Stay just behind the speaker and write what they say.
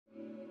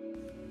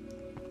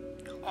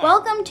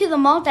Welcome to the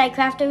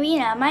Multi-Craft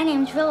Arena. My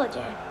name's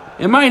Villager.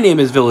 And my name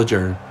is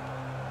Villager.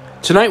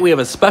 Tonight we have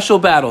a special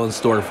battle in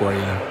store for you.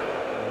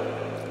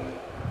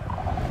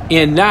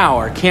 And now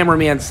our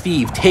cameraman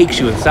Steve takes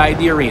you inside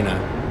the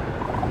arena.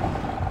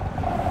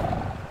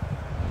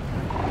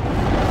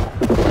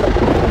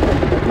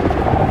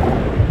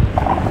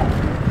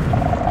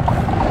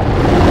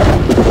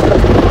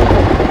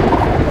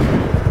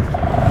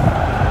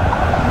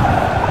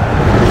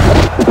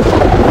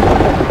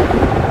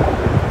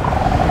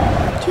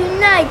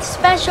 Tonight's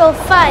special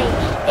fight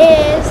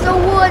is the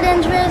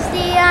Wardens versus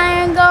the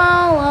Iron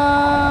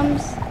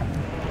Golems.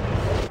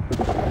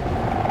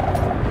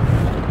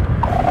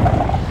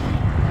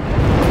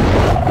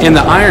 And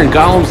the Iron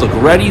Golems look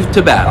ready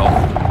to battle.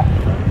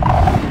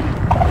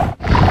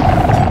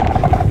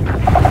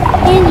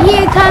 And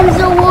here comes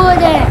the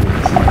Wardens.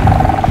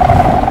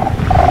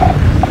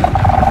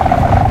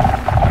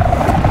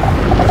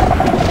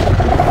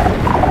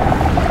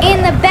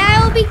 And the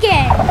battle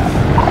begins.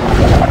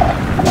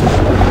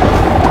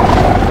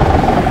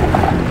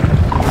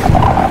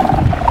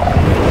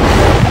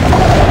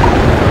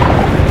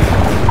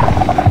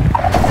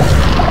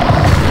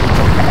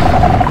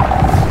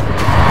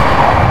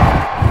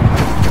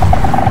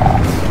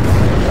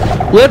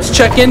 Let's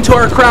check into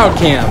our crowd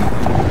cam.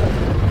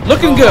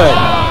 Looking good.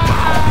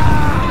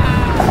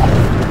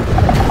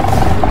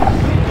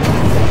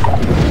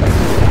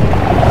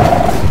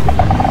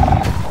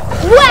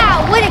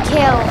 Wow, what a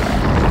kill!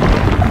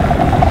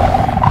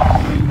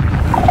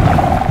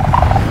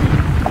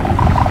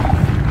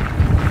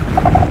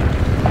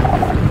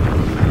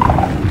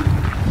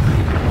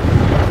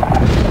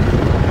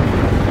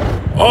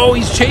 Oh,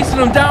 he's chasing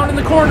him down in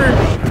the corner.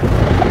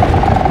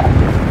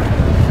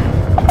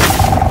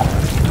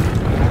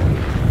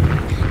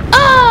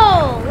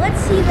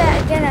 Let's see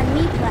that again on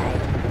replay.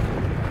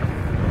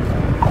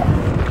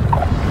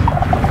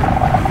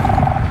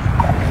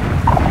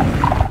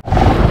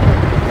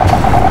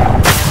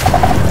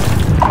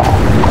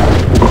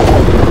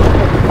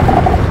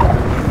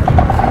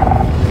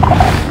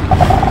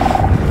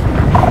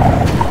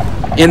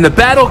 And the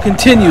battle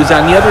continues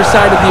on the other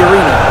side of the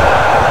arena.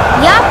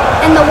 Yup,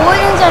 and the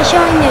Wardens are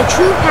showing their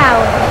true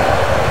power.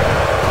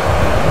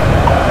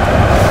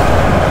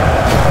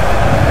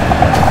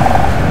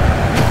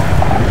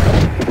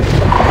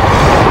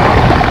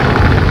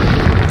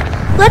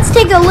 Let's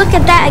take a look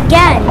at that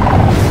again.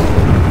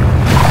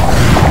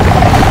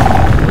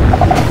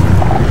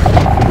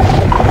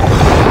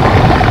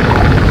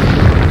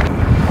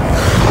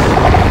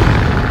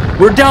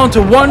 We're down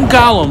to one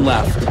golem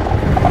left.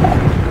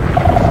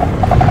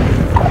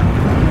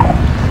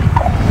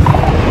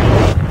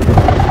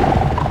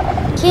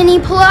 Can he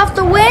pull off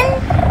the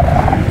win?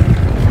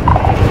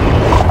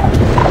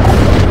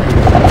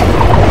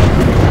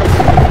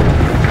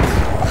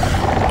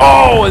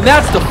 Oh, and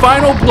that's the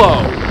final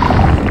blow.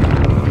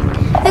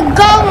 The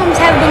Golems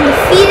have been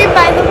defeated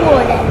by the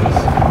Wardens.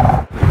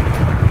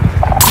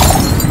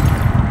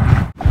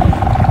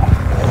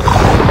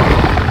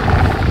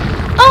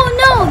 Oh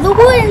no, the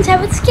Wardens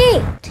have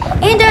escaped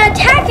and are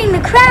attacking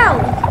the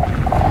crowd.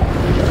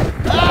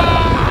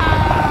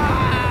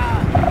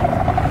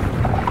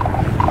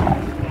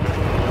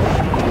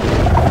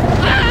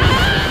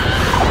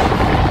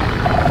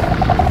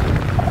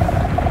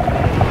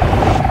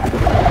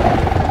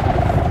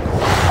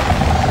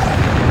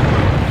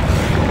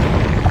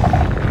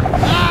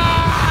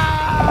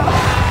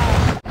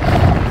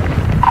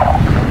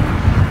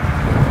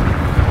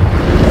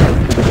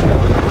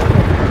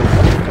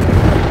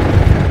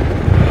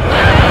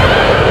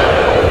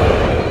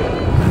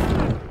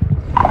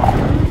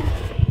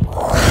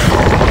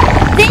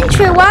 Thanks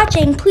for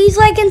watching. Please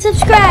like and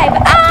subscribe.